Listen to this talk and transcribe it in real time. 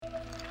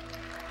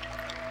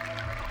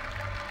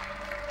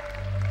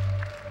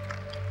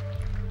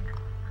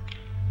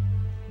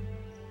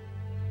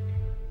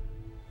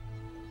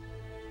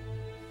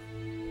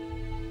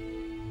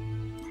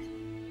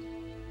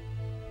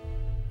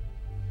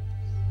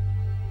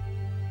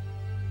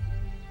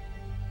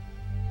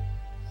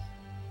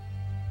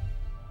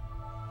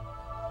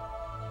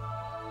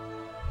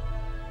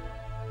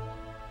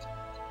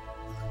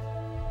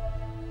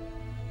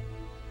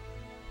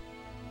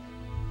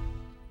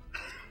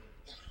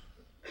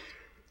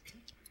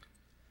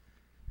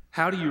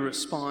How do you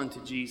respond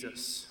to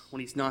Jesus when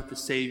he's not the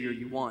Savior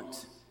you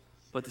want,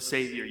 but the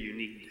Savior you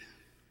need?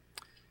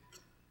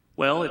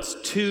 Well, it's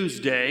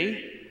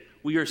Tuesday.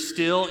 We are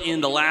still in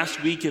the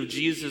last week of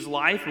Jesus'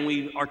 life, and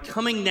we are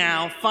coming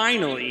now,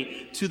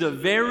 finally, to the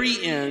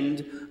very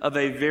end of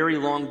a very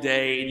long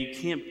day, and you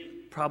can't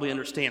probably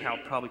understand how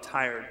probably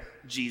tired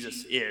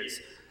Jesus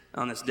is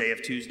on this day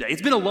of Tuesday.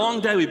 It's been a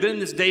long day. We've been in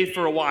this day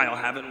for a while,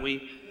 haven't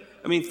we?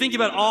 I mean, think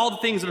about all the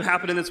things that have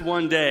happened in this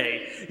one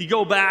day. You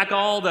go back,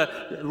 all the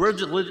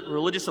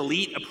religious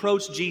elite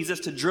approached Jesus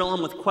to drill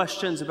him with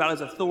questions about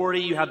his authority.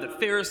 You have the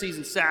Pharisees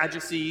and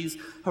Sadducees,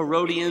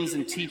 Herodians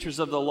and teachers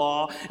of the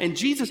law. And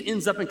Jesus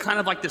ends up in kind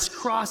of like this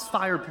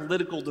crossfire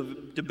political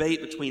debate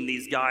between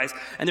these guys.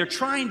 And they're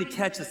trying to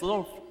catch this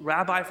little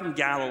rabbi from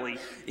Galilee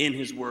in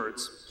his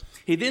words.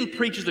 He then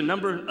preaches a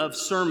number of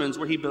sermons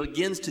where he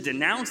begins to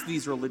denounce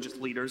these religious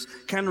leaders,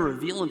 kind of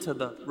revealing to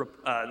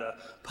the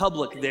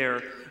public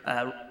their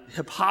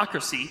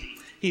hypocrisy.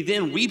 He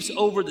then weeps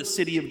over the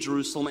city of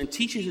Jerusalem and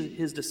teaches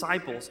his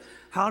disciples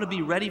how to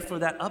be ready for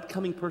that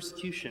upcoming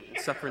persecution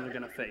and suffering they're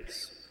going to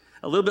face.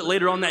 A little bit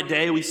later on that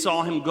day, we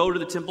saw him go to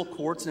the temple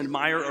courts and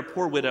admire a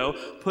poor widow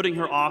putting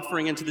her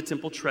offering into the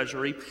temple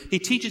treasury. He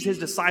teaches his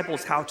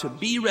disciples how to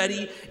be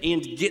ready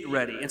and get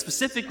ready. And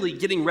specifically,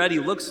 getting ready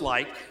looks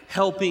like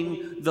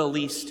helping the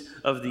least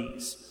of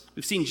these.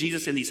 We've seen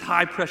Jesus in these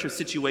high-pressure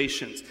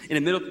situations,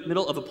 in the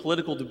middle of a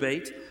political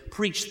debate,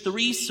 preach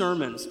 3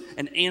 sermons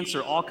and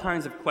answer all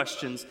kinds of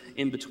questions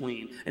in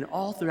between. And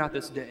all throughout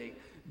this day,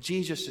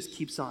 Jesus just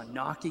keeps on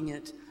knocking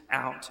it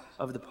out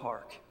of the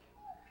park.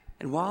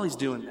 And while he's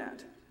doing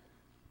that,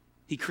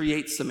 he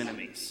creates some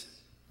enemies.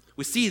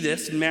 We see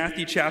this in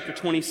Matthew chapter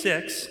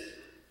 26,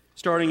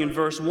 starting in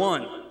verse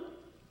 1.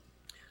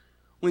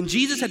 When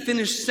Jesus had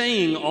finished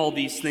saying all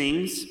these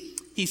things,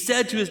 he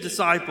said to his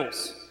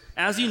disciples,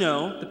 "As you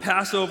know, the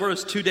Passover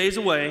is 2 days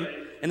away,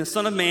 and the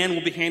Son of Man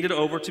will be handed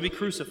over to be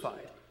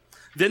crucified."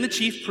 Then the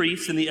chief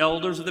priests and the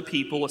elders of the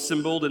people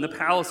assembled in the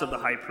palace of the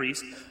high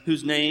priest,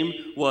 whose name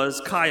was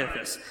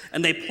Caiaphas.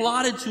 And they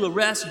plotted to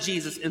arrest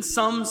Jesus in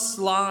some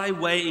sly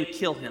way and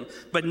kill him,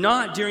 but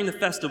not during the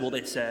festival,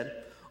 they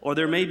said, or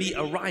there may be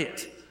a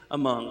riot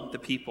among the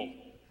people.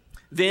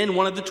 Then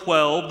one of the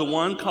 12, the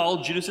one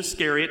called Judas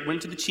Iscariot,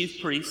 went to the chief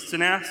priests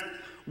and asked,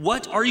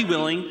 "What are you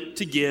willing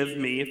to give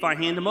me if I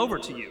hand him over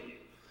to you?"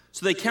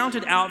 So they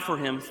counted out for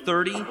him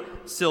 30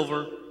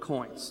 silver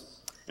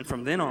coins. And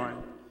from then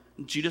on,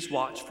 Judas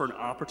watched for an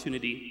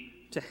opportunity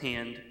to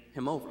hand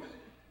him over.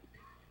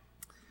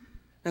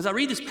 As I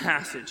read this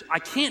passage, I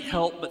can't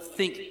help but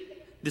think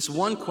this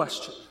one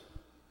question: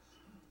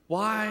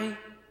 why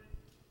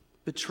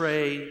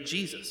betray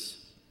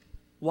Jesus?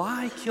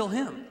 Why kill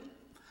him?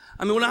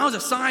 I mean, when I was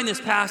assigned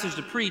this passage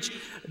to preach,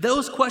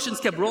 those questions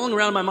kept rolling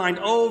around in my mind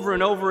over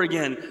and over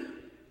again.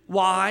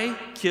 Why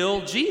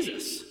kill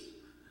Jesus?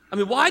 I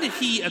mean, why did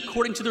he,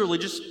 according to the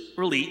religious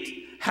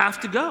elite,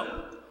 have to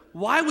go?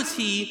 Why was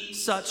he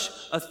such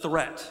a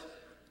threat?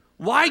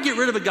 Why get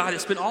rid of a guy that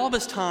spent all of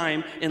his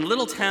time in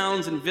little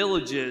towns and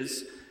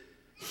villages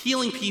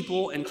healing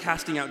people and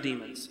casting out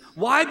demons?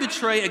 Why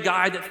betray a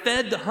guy that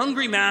fed the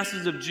hungry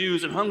masses of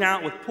Jews and hung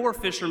out with poor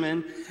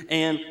fishermen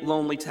and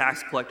lonely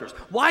tax collectors?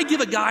 Why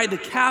give a guy the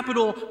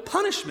capital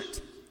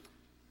punishment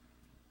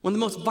when the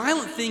most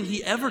violent thing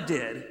he ever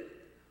did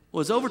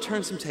was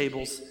overturn some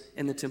tables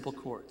in the temple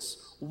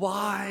courts?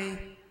 Why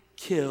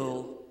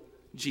kill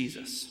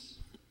Jesus?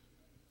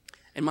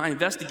 And my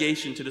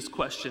investigation to this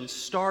question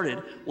started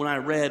when I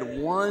read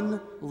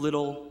one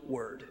little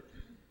word,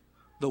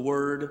 the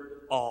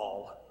word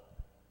all.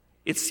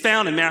 It's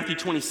found in Matthew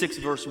 26,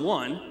 verse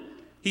 1.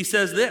 He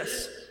says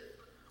this: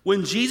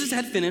 when Jesus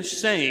had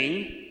finished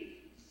saying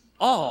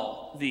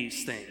all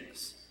these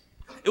things.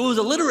 It was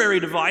a literary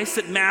device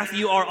that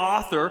Matthew, our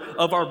author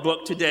of our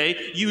book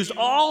today, used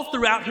all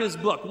throughout his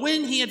book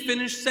when he had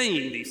finished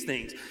saying these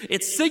things.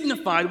 It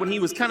signified when he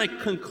was kind of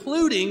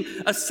concluding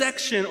a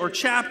section or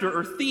chapter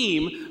or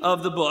theme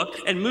of the book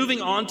and moving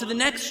on to the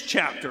next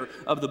chapter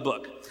of the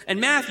book.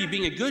 And Matthew,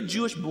 being a good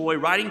Jewish boy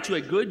writing to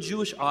a good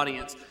Jewish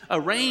audience,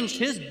 arranged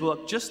his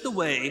book just the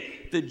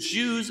way the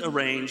Jews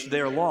arranged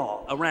their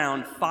law,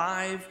 around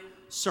 5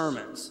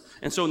 sermons.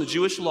 And so in the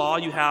Jewish law,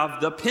 you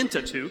have the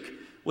Pentateuch,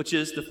 which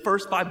is the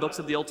first 5 books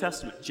of the Old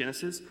Testament: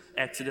 Genesis,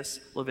 Exodus,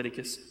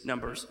 Leviticus,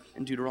 Numbers,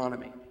 and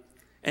Deuteronomy.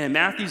 And in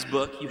Matthew's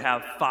book, you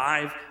have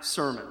 5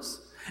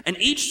 sermons. And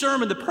each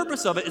sermon, the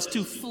purpose of it is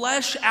to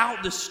flesh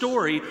out the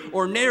story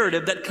or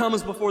narrative that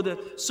comes before the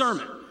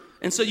sermon.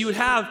 And so you would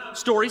have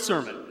story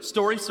sermon,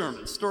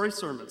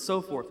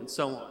 so forth and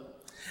so on.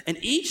 And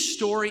each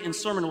story and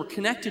sermon were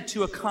connected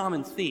to a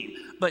common theme,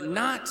 but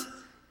not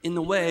in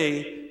the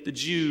way the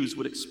Jews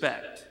would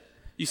expect.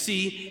 You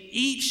see,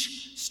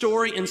 each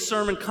story and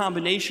sermon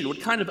combination would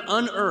kind of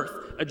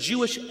unearth a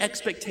Jewish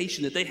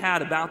expectation that they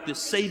had about this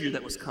Savior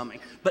that was coming.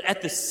 But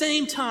at the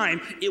same time,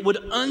 it would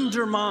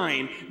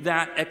undermine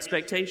that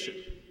expectation.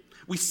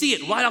 We see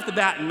it right off the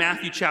bat in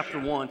Matthew chapter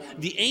 1.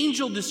 The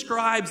angel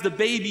describes the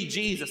baby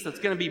Jesus that's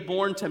going to be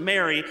born to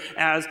Mary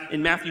as,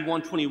 in Matthew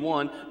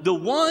 1:21, the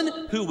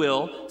one who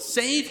will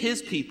save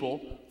his people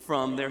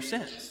from their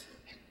sins.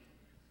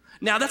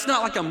 Now, that's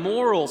not like a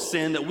moral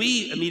sin that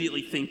we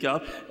immediately think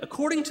of.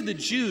 According to the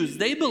Jews,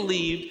 they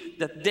believed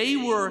that they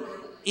were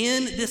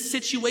in this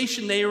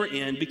situation they were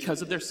in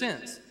because of their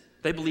sins.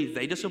 They believed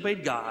they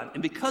disobeyed God,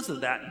 and because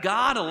of that,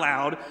 God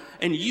allowed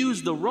and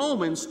used the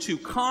Romans to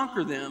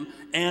conquer them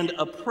and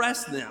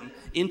oppress them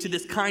into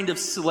this kind of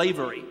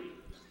slavery.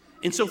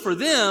 And so for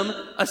them,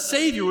 a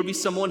savior would be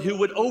someone who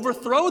would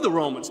overthrow the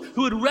Romans,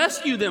 who would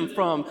rescue them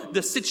from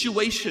the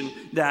situation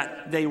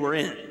that they were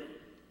in.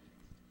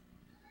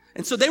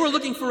 And so they were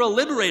looking for a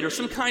liberator,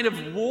 some kind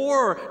of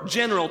war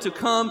general to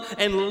come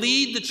and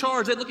lead the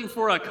charge. They're looking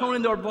for a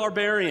Conan the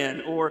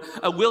Barbarian or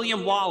a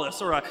William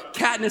Wallace or a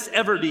Katniss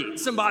Everdeen,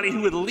 somebody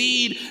who would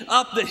lead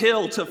up the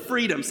hill to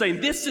freedom,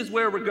 saying, this is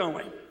where we're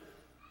going.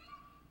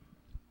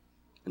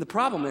 And the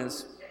problem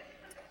is,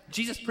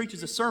 Jesus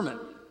preaches a sermon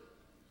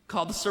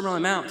called the Sermon on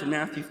the Mount in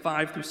Matthew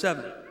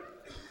 5-7.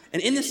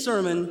 And in this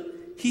sermon,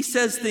 he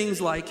says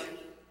things like,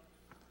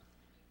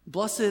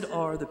 blessed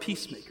are the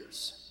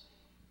peacemakers,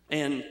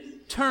 and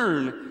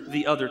turn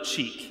the other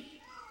cheek.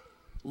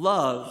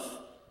 Love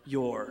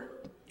your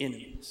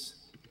enemies.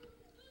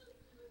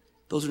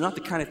 Those are not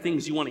the kind of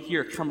things you want to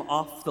hear come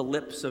off the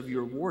lips of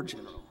your war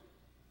general.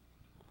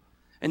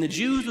 And the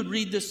Jews would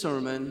read this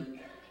sermon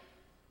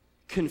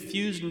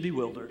confused and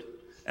bewildered,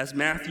 as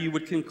Matthew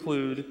would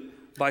conclude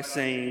by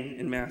saying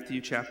in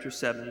Matthew chapter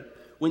 7,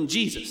 when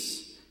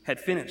Jesus had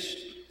finished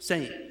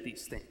saying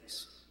these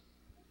things.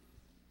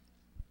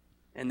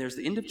 And there's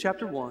the end of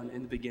chapter 1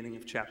 and the beginning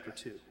of chapter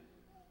 2.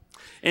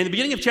 In the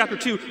beginning of chapter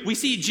 2, we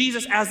see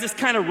Jesus as this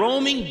kind of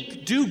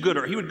roaming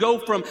do-gooder. He would go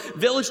from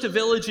village to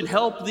village and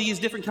help these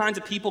different kinds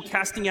of people,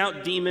 casting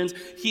out demons,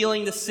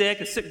 healing the sick,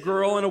 a sick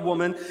girl and a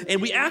woman.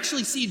 And we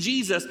actually see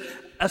Jesus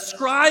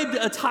ascribed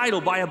a title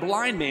by a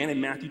blind man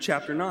in Matthew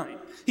chapter 9.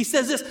 He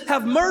says this,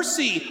 have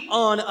mercy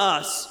on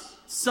us,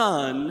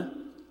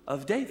 Son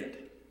of David.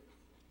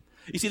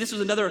 You see, this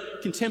was another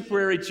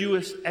contemporary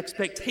Jewish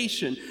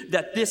expectation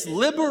that this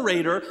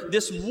liberator,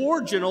 this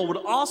war general, would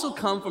also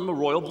come from a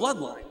royal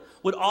bloodline,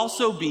 would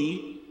also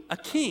be a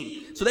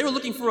king. So they were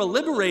looking for a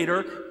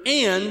liberator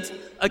and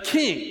a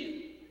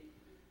king.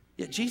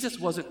 Yet Jesus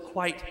wasn't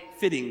quite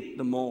fitting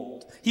the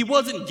mold. He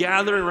wasn't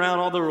gathering around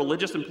all the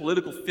religious and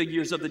political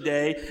figures of the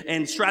day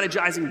and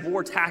strategizing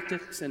war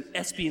tactics and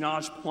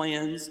espionage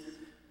plans.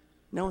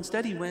 No,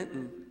 instead he went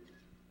and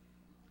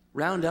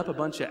round up a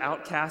bunch of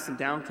outcasts and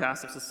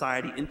downcasts of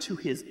society into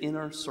his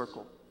inner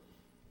circle.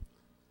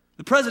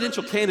 The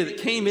presidential candidate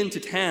came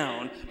into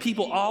town,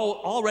 people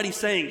already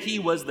saying he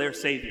was their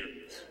savior.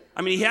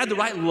 I mean, he had the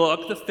right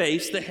look, the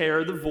face, the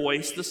hair, the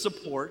voice, the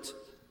support.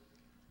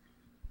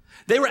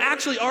 They were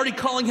actually already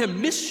calling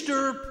him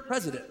Mr.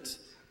 President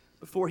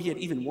before he had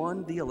even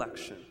won the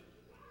election.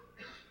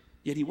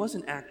 Yet he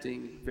wasn't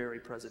acting very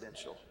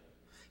presidential.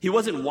 He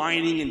wasn't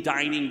whining and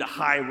dining the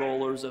high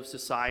rollers of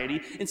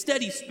society.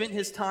 Instead, he spent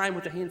his time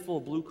with a handful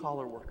of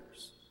blue-collar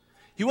workers.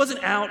 He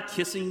wasn't out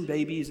kissing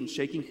babies and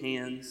shaking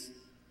hands.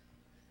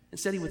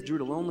 Instead, he withdrew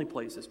to lonely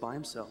places by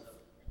himself,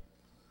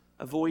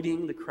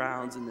 avoiding the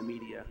crowds and the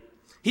media.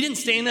 He didn't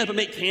stand up and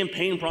make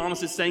campaign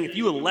promises saying, if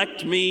you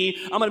elect me,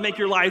 I'm going to make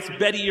your lives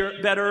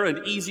better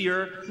and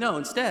easier. No,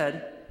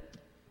 instead,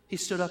 he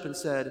stood up and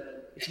said,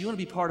 if you want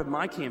to be part of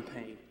my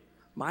campaign,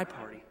 my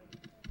party,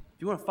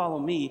 if you want to follow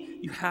me,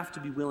 you have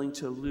to be willing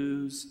to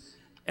lose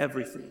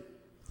everything.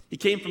 He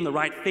came from the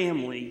right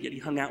family, yet he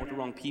hung out with the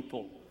wrong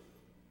people.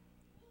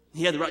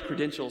 He had the right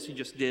credentials, he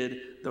just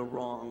did the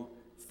wrong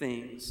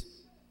things.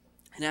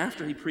 And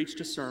after he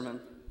preached a sermon,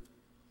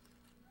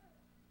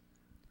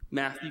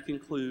 Matthew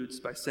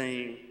concludes by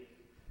saying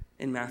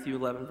in Matthew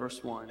 11,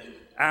 verse 1,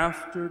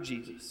 after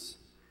Jesus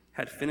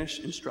had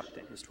finished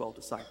instructing his 12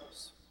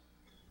 disciples,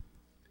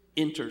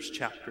 enters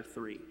chapter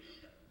 3.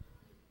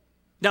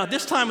 Now, at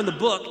this time in the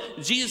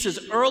book,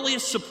 Jesus'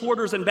 earliest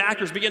supporters and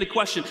backers began to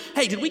question,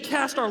 hey, did we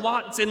cast our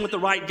lots in with the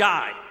right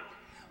guy?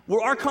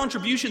 Were our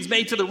contributions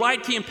made to the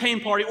right campaign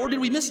party, or did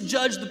we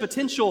misjudge the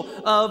potential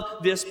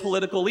of this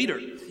political leader?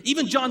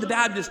 Even John the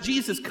Baptist,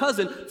 Jesus'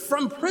 cousin,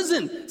 from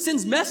prison,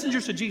 sends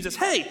messengers to Jesus.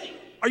 Hey,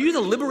 are you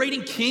the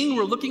liberating king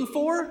we're looking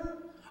for?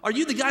 Are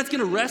you the guy that's going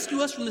to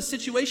rescue us from this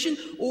situation,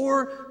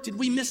 or did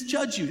we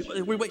misjudge you?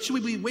 Should we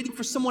be waiting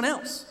for someone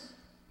else?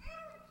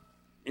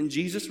 And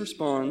Jesus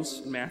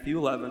responds in Matthew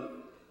 11,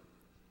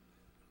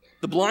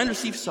 the blind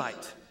receive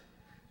sight,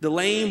 the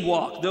lame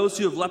walk, those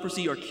who have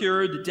leprosy are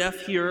cured, the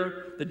deaf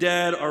hear, the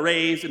dead are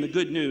raised, and the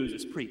good news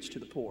is preached to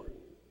the poor.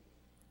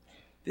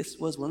 This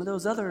was one of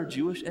those other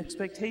Jewish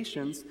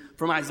expectations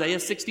from Isaiah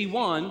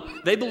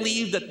 61. They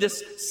believed that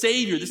this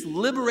Savior, this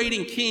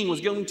liberating king, was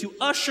going to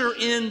usher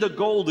in the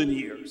golden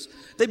years.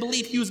 They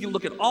believed he was going to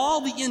look at all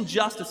the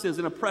injustices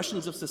and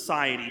oppressions of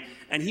society,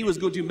 and he was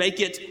going to make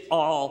it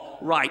all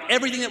right.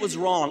 Everything that was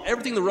wrong,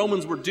 everything the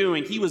Romans were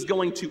doing, he was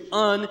going to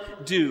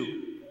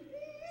undo.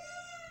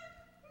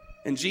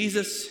 And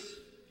Jesus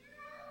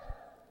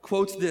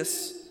quotes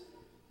this,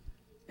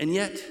 and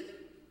yet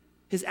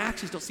his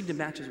actions don't seem to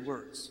match his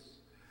words.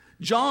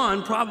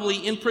 John,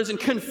 probably in prison,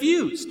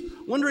 confused,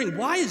 wondering,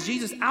 why is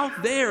Jesus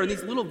out there in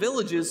these little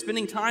villages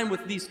spending time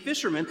with these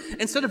fishermen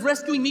instead of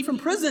rescuing me from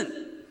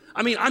prison?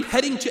 I mean, I'm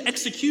heading to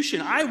execution.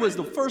 I was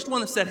the first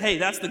one that said, hey,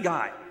 that's the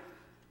guy.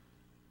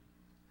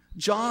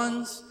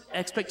 John's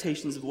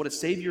expectations of what a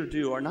Savior would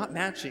do are not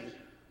matching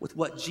with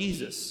what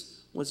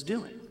Jesus was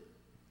doing.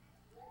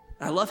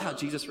 I love how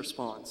Jesus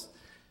responds.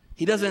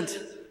 He doesn't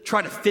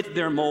try to fit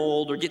their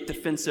mold or get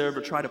defensive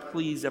or try to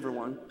please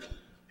everyone.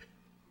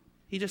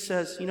 He just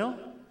says,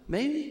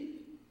 maybe,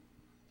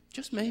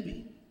 just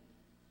maybe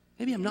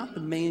I'm not the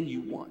man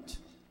you want,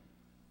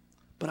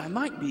 but I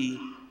might be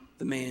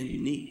the man you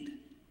need.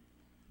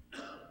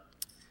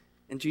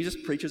 And Jesus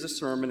preaches a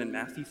sermon in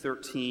Matthew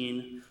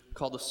 13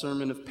 called the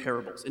Sermon of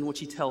Parables, in which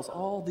he tells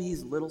all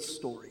these little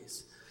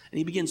stories. And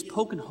he begins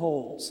poking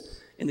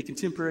holes in the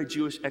contemporary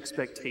Jewish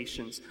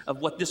expectations of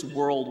what this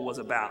world was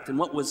about and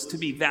what was to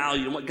be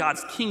valued and what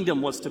God's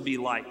kingdom was to be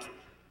like.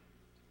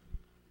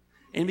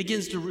 And he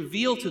begins to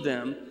reveal to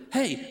them,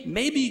 hey,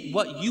 maybe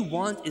what you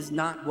want is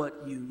not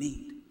what you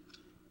need.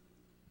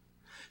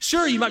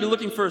 Sure, you might be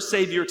looking for a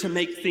Savior to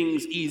make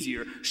things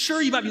easier.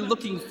 Sure, you might be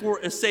looking for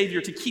a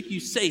Savior to keep you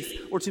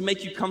safe or to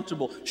make you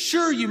comfortable.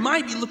 Sure, you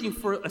might be looking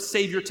for a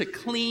Savior to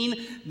clean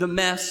the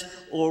mess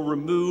or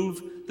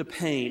remove the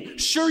pain.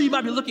 Sure, you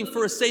might be looking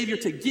for a Savior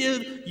to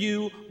give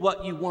you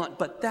what you want,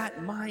 but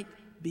that might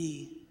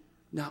be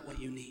not what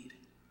you need.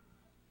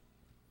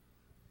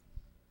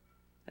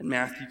 And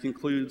Matthew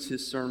concludes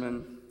his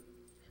sermon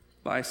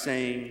by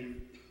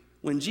saying,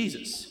 when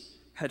Jesus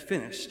had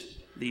finished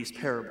these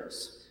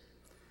parables.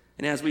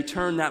 And as we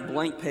turn that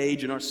blank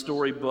page in our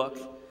storybook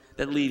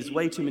that leaves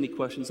way too many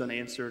questions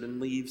unanswered and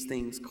leaves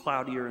things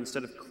cloudier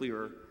instead of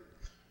clearer,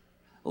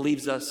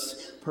 leaves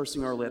us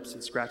pursing our lips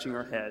and scratching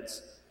our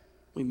heads,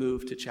 we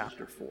move to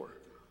chapter 4.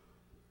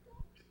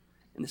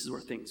 And this is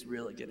where things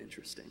really get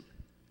interesting.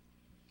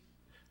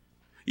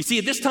 You see,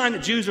 at this time, the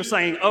Jews are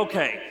saying,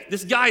 okay,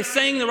 this guy is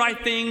saying the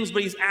right things,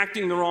 but he's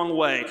acting the wrong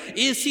way.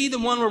 Is he the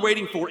one we're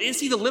waiting for? Is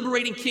he the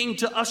liberating king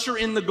to usher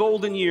in the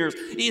golden years?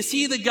 Is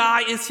he the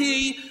guy? Is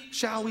he,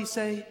 shall we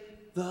say,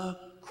 the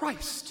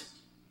Christ?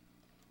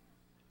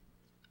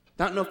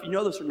 I don't know if you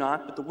know this or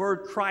not, but the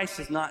word Christ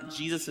is not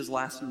Jesus'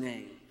 last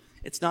name.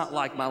 It's not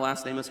like my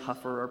last name is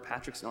Huffer or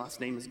Patrick's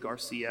last name is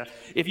Garcia.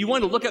 If you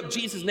wanted to look up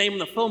Jesus' name in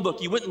the phone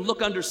book, you wouldn't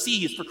look under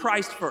C's for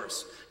Christ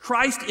first.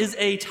 Christ is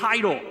a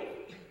title.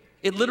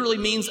 It literally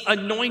means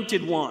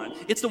anointed one.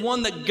 It's the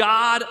one that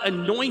God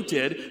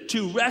anointed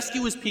to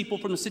rescue his people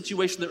from the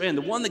situation they're in,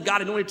 the one that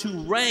God anointed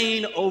to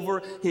reign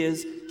over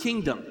his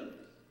kingdom.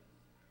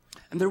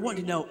 And they're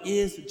wanting to know,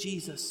 is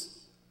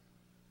Jesus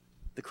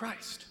the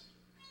Christ?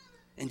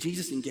 And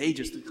Jesus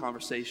engages the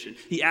conversation.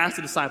 He asks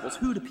the disciples,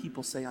 who do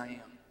people say I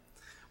am?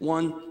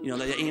 One,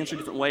 they answer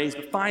different ways,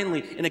 but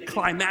finally, in a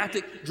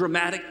climactic,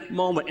 dramatic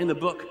moment in the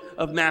book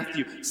of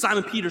Matthew,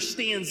 Simon Peter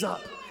stands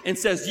up and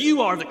says,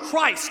 you are the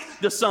Christ,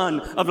 the Son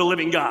of the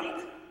living God.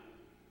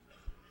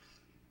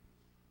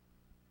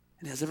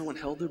 And as everyone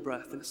held their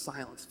breath and a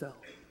silence fell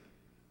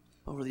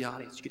over the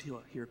audience, you could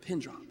hear a pin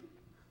drop.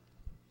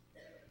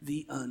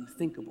 The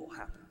unthinkable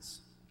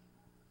happens.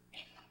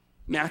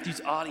 Matthew's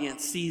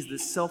audience sees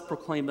this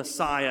self-proclaimed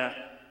Messiah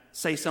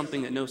say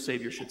something that no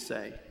Savior should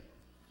say.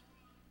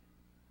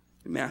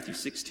 In Matthew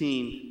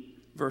 16,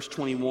 verse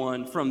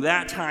 21, from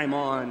that time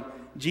on,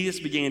 Jesus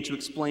began to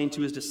explain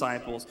to his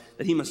disciples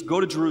that he must go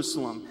to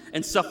Jerusalem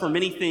and suffer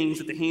many things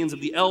at the hands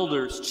of the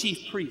elders,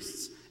 chief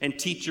priests, and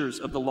teachers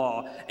of the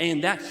law,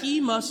 and that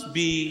he must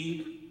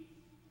be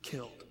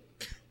killed,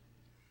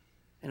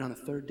 and on the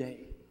third day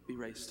be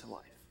raised to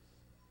life.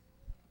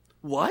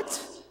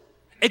 What?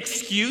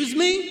 Excuse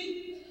me?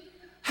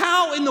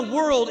 How in the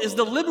world is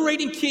the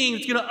liberating king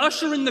that's going to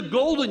usher in the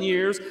golden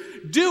years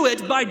do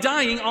it by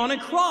dying on a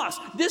cross?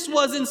 This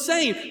was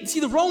insane. You see,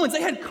 the Romans,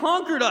 they had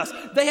conquered us.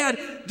 They had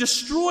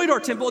destroyed our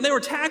temple, and they were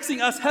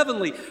taxing us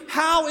heavenly.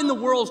 How in the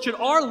world should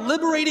our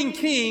liberating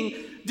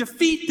king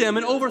defeat them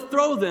and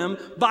overthrow them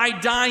by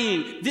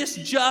dying? This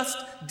just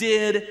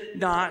did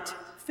not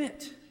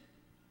fit.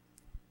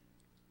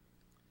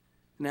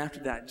 And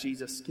after that,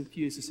 Jesus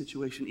confused the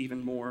situation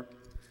even more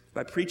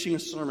by preaching a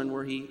sermon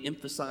where he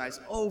emphasized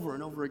over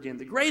and over again,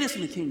 the greatest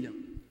in the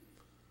kingdom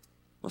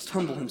must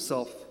humble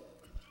himself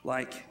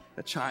like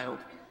a child.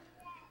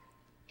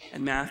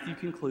 And Matthew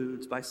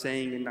concludes by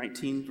saying in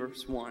 19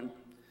 verse 1,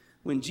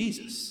 when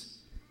Jesus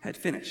had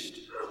finished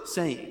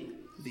saying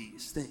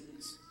these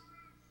things.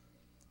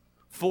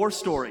 4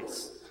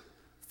 stories,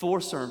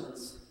 4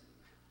 sermons,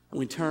 and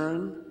we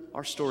turn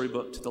our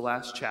storybook to the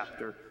last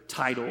chapter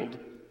titled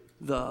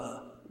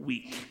The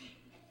Week.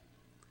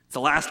 It's the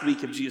last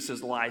week of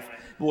Jesus' life.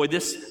 Boy,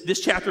 this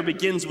chapter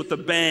begins with a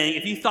bang.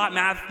 If you thought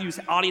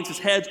Matthew's audience's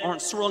heads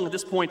aren't swirling at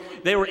this point,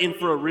 they were in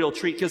for a real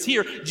treat. Because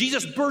here,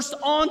 Jesus bursts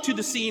onto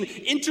the scene,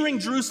 entering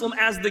Jerusalem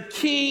as the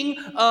King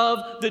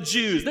of the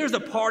Jews. There's a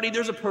party,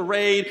 there's a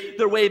parade,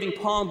 they're waving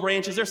palm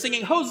branches, they're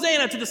singing,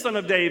 Hosanna to the Son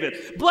of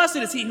David. Blessed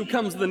is he who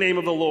comes in the name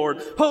of the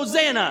Lord.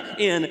 Hosanna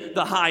in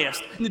the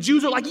highest. And the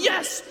Jews are like,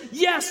 yes,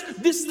 yes,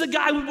 this is the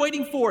guy we're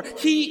waiting for.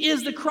 He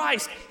is the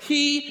Christ.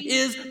 He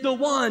is the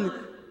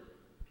one.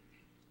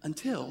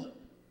 Until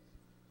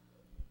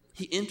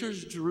he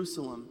enters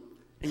Jerusalem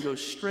and goes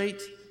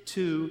straight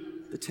to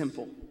the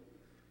temple,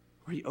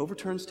 where he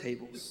overturns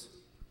tables,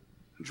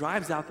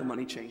 drives out the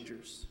money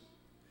changers,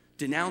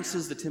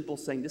 denounces the temple,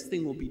 saying this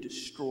thing will be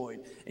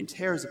destroyed, and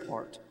tears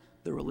apart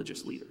the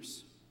religious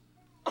leaders.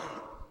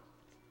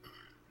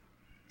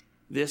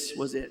 This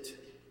was it.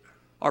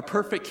 Our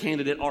perfect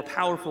candidate, our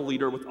powerful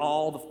leader with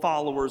all the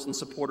followers and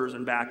supporters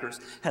and backers,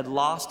 had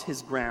lost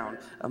his ground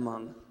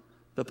among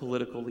the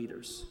political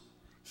leaders.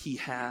 He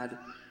had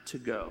to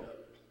go.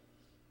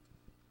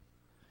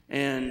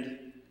 And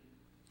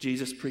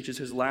Jesus preaches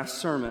his last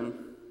sermon,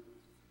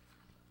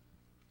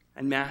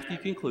 and Matthew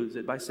concludes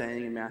it by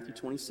saying in Matthew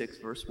 26,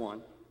 verse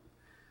 1,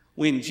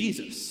 when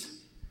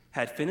Jesus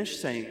had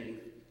finished saying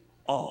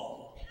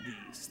all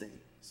these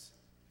things.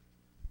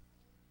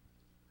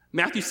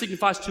 Matthew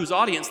signifies to his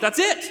audience, that's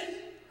it.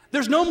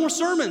 There's no more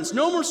sermons,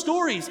 no more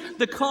stories.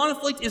 The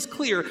conflict is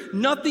clear.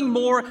 Nothing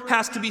more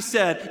has to be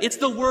said. It's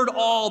the word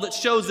all that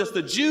shows us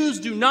the Jews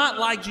do not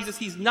like Jesus.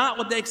 He's not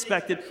what they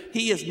expected.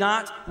 He is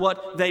not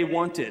what they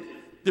wanted.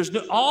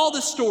 All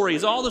the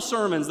stories, all the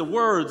sermons, the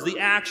words, the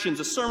actions,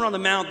 the Sermon on the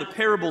Mount, the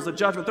parables, the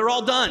judgment, they're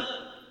all done.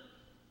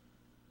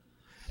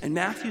 And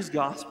Matthew's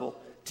gospel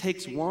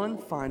takes one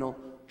final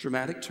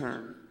dramatic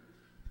turn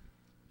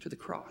to the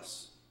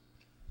cross.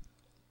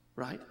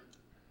 Right?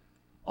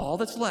 All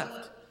that's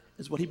left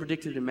is what he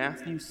predicted in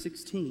Matthew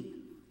 16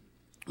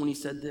 when he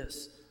said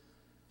this.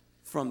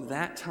 From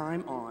that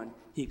time on,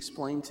 he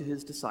explained to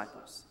his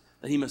disciples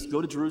that he must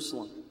go to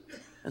Jerusalem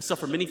and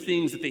suffer many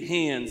things at the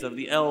hands of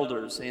the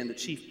elders and the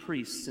chief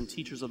priests and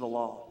teachers of the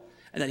law,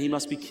 and that he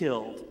must be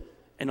killed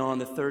and on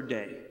the third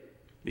day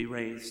be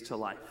raised to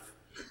life.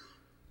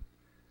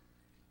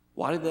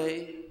 Why did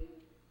they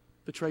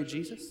betray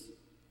Jesus?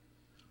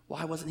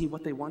 Why wasn't he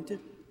what they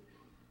wanted?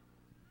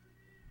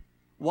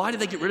 Why did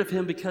they get rid of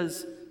him?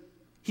 Because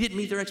he didn't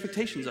meet their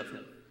expectations of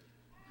him.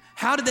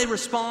 How did they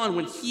respond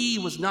when he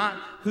was not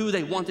who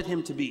they wanted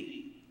him to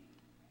be?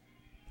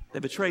 They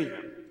betrayed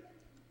him.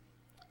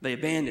 They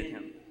abandoned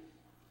him.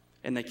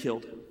 And they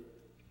killed him.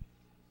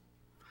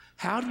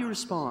 How do you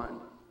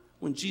respond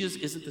when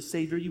Jesus isn't the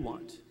Savior you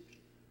want,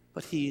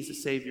 but he's the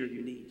Savior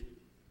you need?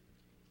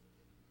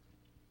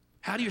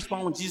 How do you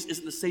respond when Jesus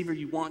isn't the Savior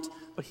you want,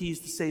 but he's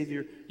the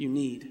Savior you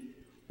need?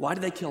 Why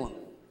did they kill him?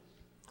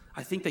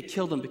 I think they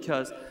killed him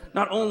because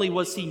not only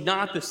was he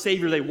not the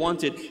Savior they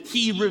wanted,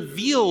 he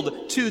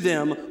revealed to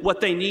them what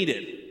they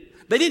needed.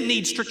 They didn't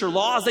need stricter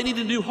laws, they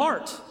needed a new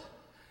heart.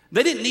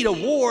 They didn't need a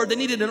war, they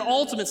needed an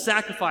ultimate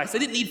sacrifice. They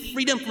didn't need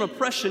freedom from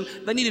oppression,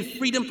 they needed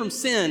freedom from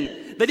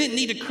sin. They didn't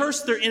need to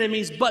curse their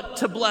enemies, but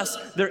to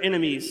bless their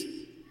enemies.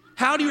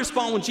 How do you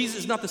respond when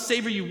Jesus is not the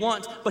Savior you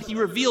want, but he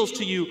reveals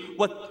to you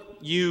what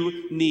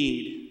you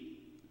need?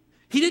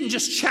 He didn't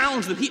just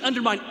challenge them, he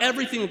undermined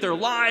everything that their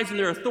lives and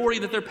their authority,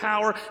 that their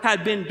power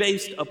had been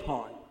based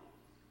upon.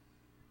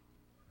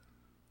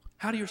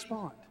 How do you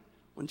respond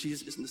when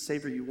Jesus isn't the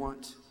Savior you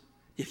want,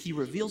 yet he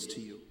reveals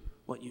to you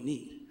what you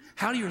need?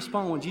 How do you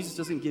respond when Jesus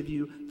doesn't give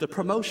you the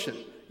promotion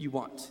you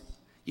want,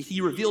 yet he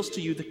reveals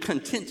to you the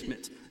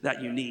contentment that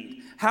you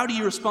need? How do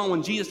you respond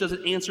when Jesus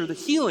doesn't answer the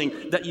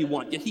healing that you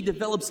want, yet he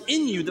develops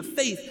in you the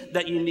faith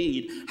that you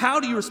need? How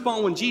do you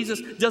respond when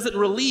Jesus doesn't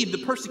relieve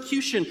the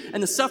persecution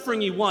and the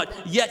suffering you want,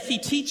 yet he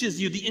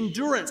teaches you the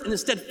endurance and the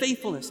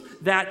steadfastness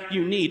that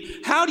you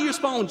need? How do you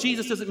respond when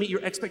Jesus doesn't meet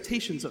your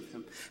expectations of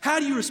him? How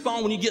do you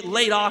respond when you get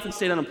laid off and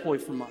stay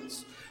unemployed for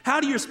months? How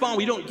do you respond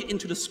when you don't get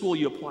into the school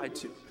you applied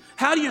to?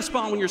 How do you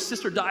respond when your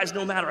sister dies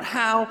no matter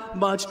how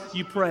much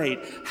you prayed?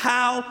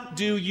 How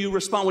do you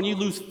respond when you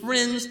lose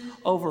friends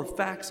over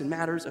facts and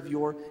matters of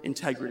your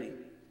integrity?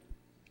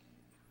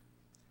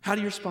 How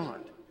do you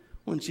respond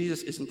when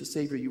Jesus isn't the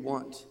Savior you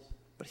want,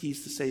 but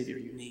he's the Savior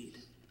you need?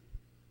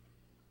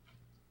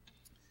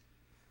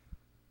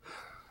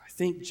 I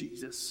think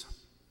Jesus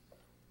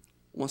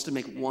wants to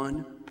make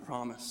one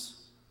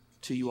promise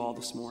to you all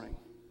this morning.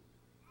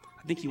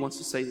 I think he wants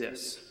to say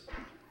this.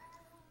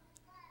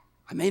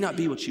 I may not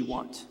be what you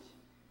want,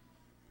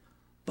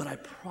 but I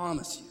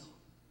promise you,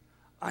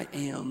 I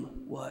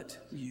am what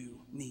you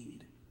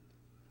need.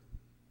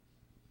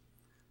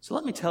 So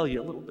let me tell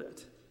you a little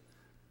bit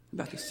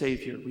about the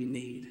Savior we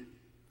need.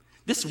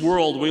 This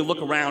world, when we look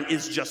around,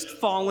 is just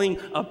falling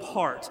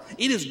apart.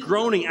 It is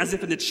groaning as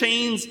if in the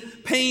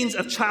pains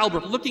of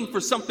childbirth, looking for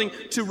something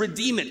to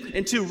redeem it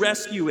and to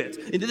rescue it.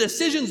 And the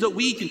decisions that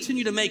we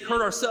continue to make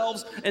hurt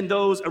ourselves and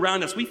those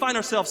around us. We find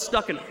ourselves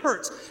stuck in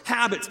hurts,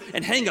 habits,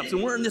 and hang-ups,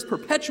 and we're in this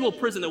perpetual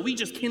prison that we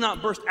just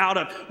cannot burst out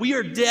of. We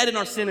are dead in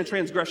our sin and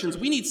transgressions.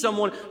 We need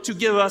someone to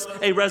give us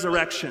a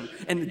resurrection.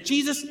 And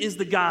Jesus is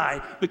the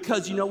guy,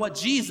 because you know what?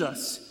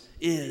 Jesus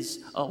is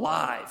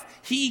alive.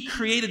 He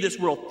created this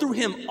world. Through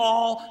him,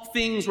 all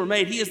things were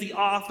made. He is the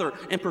author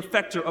and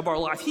perfecter of our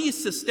life. He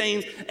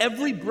sustains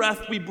every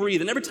breath we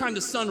breathe. And every time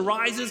the sun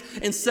rises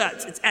and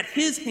sets, it's at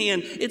his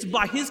hand. It's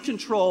by his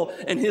control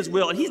and his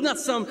will. And he's not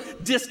some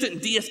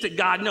distant deistic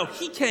God. No,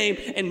 he came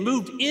and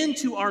moved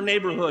into our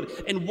neighborhood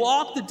and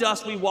walked the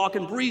dust we walk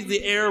and breathed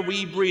the air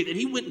we breathe. And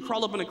he went and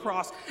crawled up on a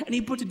cross and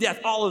he put to death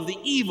all of the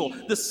evil,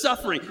 the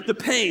suffering, the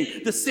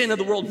pain, the sin of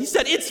the world. He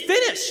said, "It's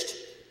finished.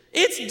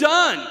 It's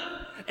done."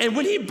 And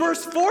when he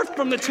burst forth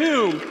from the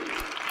tomb,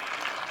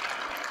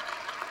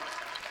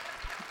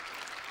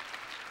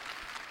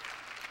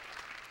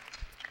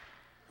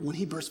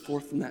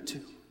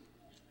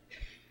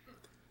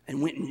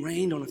 and went and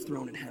reigned on a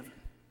throne in heaven,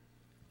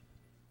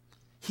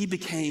 he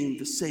became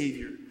the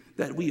Savior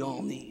that we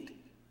all need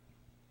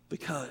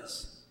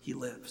because he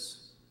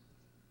lives.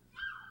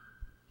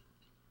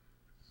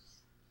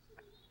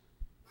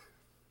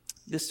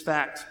 This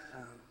fact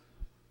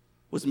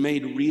was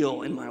made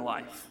real in my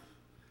life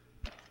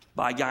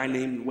by a guy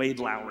named Wade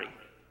Lowry.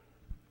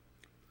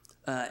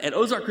 At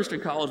Ozark Christian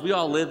College, we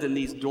all lived in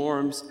these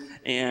dorms,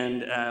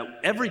 and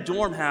every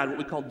dorm had what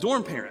we called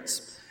dorm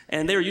parents.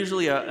 And they were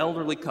usually an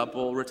elderly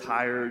couple,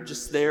 retired,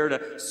 just there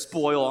to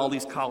spoil all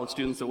these college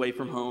students away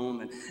from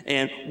home.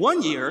 And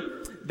one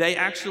year, they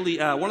actually,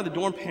 one of the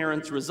dorm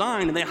parents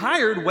resigned, and they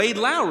hired Wade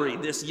Lowry,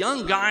 this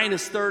young guy in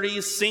his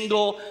 30s,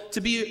 single,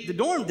 to be the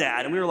dorm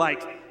dad. And we were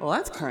like, well,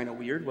 that's kind of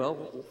weird. Well,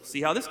 we'll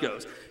see how this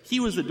goes. He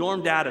was the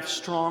dorm dad of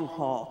Strong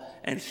Hall,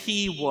 and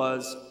he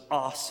was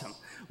awesome.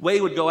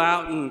 Wade would go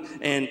out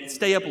and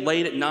stay up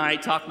late at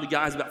night talking to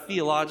guys about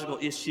theological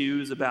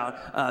issues,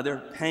 about their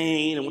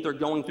pain and what they're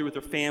going through with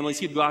their families.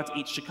 He'd go out to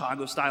eat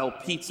Chicago-style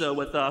pizza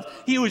with us.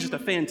 He was just a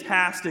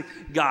fantastic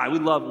guy. We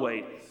love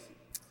Wade.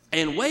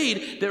 And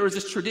Wade, there was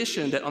this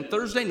tradition that on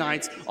Thursday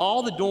nights,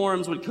 all the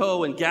dorms would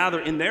go and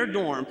gather in their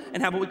dorm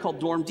and have what we call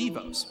dorm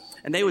devos.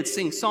 And they would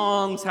sing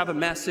songs, have a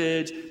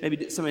message,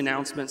 maybe some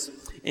announcements.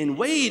 And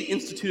Wade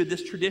instituted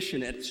this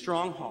tradition at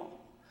Strong Hall,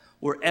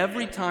 where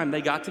every time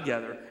they got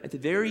together, at the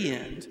very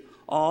end,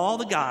 all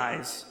the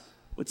guys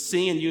would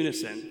sing in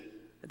unison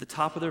at the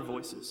top of their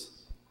voices.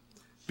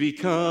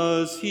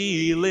 Because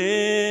he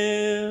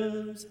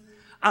lives,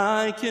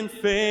 I can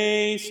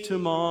face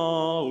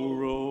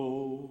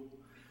tomorrow.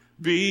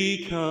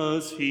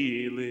 Because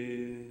he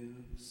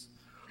lives,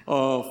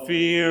 all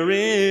fear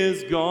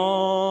is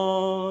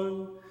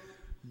gone.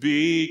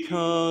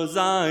 Because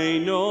I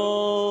know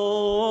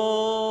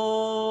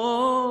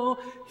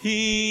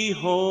he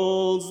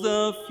holds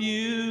the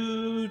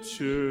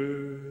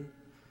future,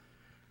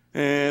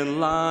 and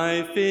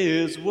life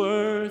is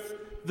worth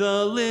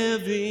the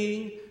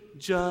living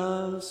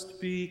just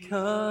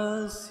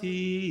because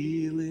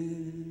he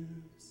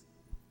lives.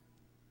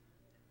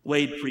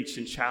 Wade preached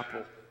in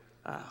chapel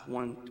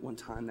one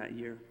time that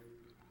year.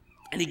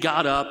 And he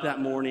got up that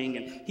morning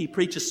and he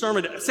preached a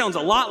sermon that sounds a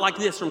lot like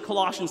this from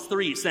Colossians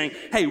 3, saying,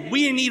 hey,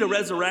 we need a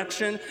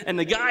resurrection, and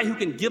the guy who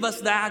can give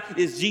us that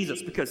is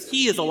Jesus, because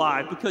he is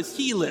alive, because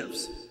he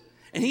lives.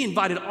 And he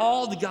invited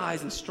all the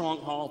guys in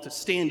Strong Hall to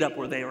stand up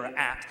where they were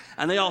at.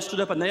 And they all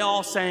stood up and they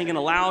all sang in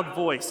a loud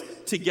voice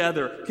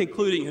together,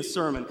 concluding his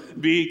sermon.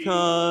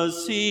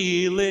 Because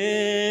he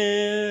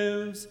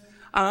lives,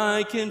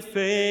 I can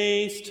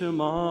face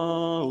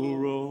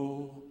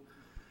tomorrow.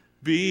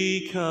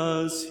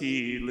 Because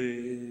he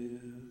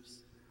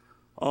lives,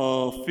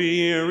 all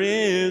fear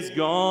is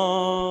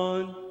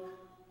gone.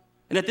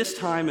 And at this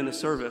time in the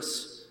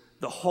service,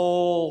 the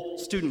whole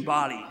student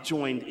body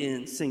joined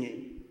in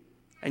singing.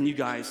 And you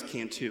guys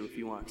can too if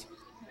you want.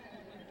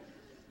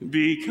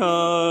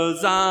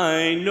 Because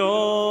I know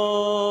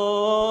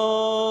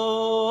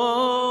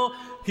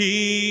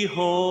he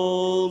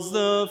holds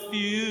the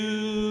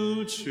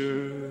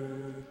future,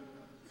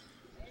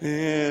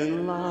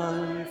 and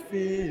life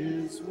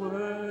is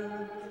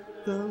worth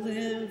the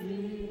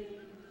living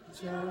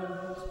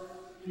just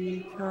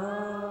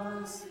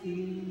because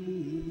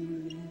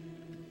he lives.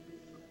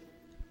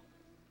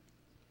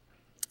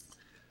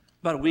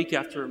 About a week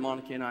after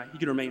Monica and I, you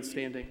can remain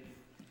standing.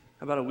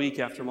 About a week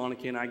after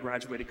Monica and I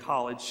graduated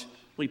college,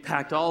 we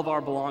packed all of our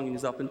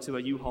belongings up into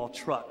a U-Haul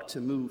truck to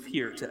move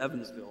here to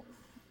Evansville.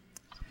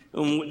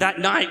 And that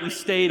night, we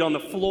stayed on the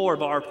floor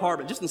of our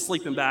apartment, just in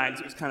sleeping bags.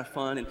 It was kind of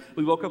fun. And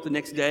we woke up the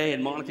next day,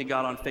 and Monica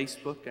got on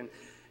Facebook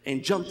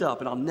and jumped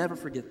up, and I'll never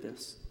forget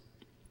this.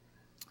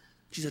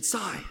 She said,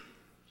 "Cy,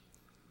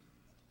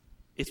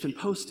 it's been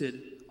posted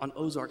on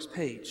Ozark's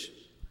page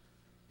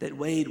that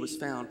Wade was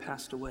found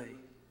passed away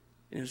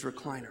in his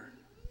recliner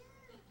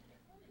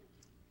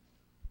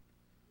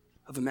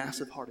of a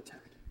massive heart attack."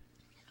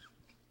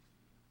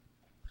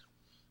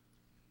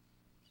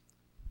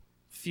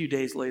 few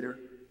days later,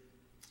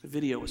 a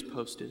video was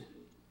posted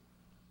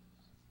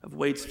of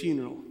Wade's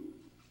funeral,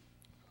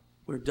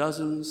 where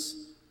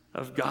dozens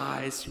of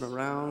guys from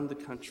around the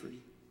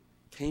country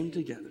came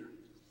together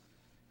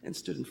and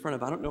stood in front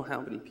of I don't know how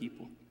many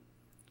people,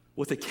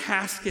 with a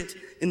casket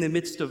in the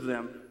midst of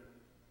them,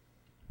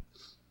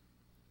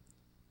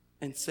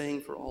 and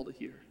sang for all to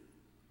hear.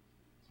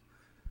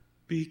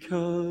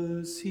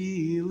 Because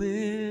he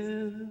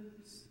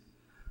lives,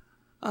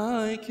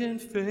 I can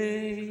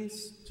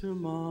face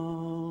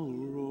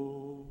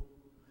tomorrow.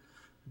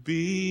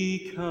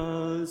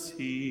 Because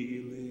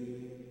he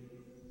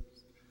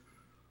lives,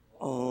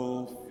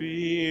 all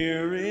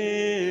fear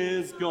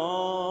is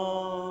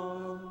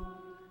gone.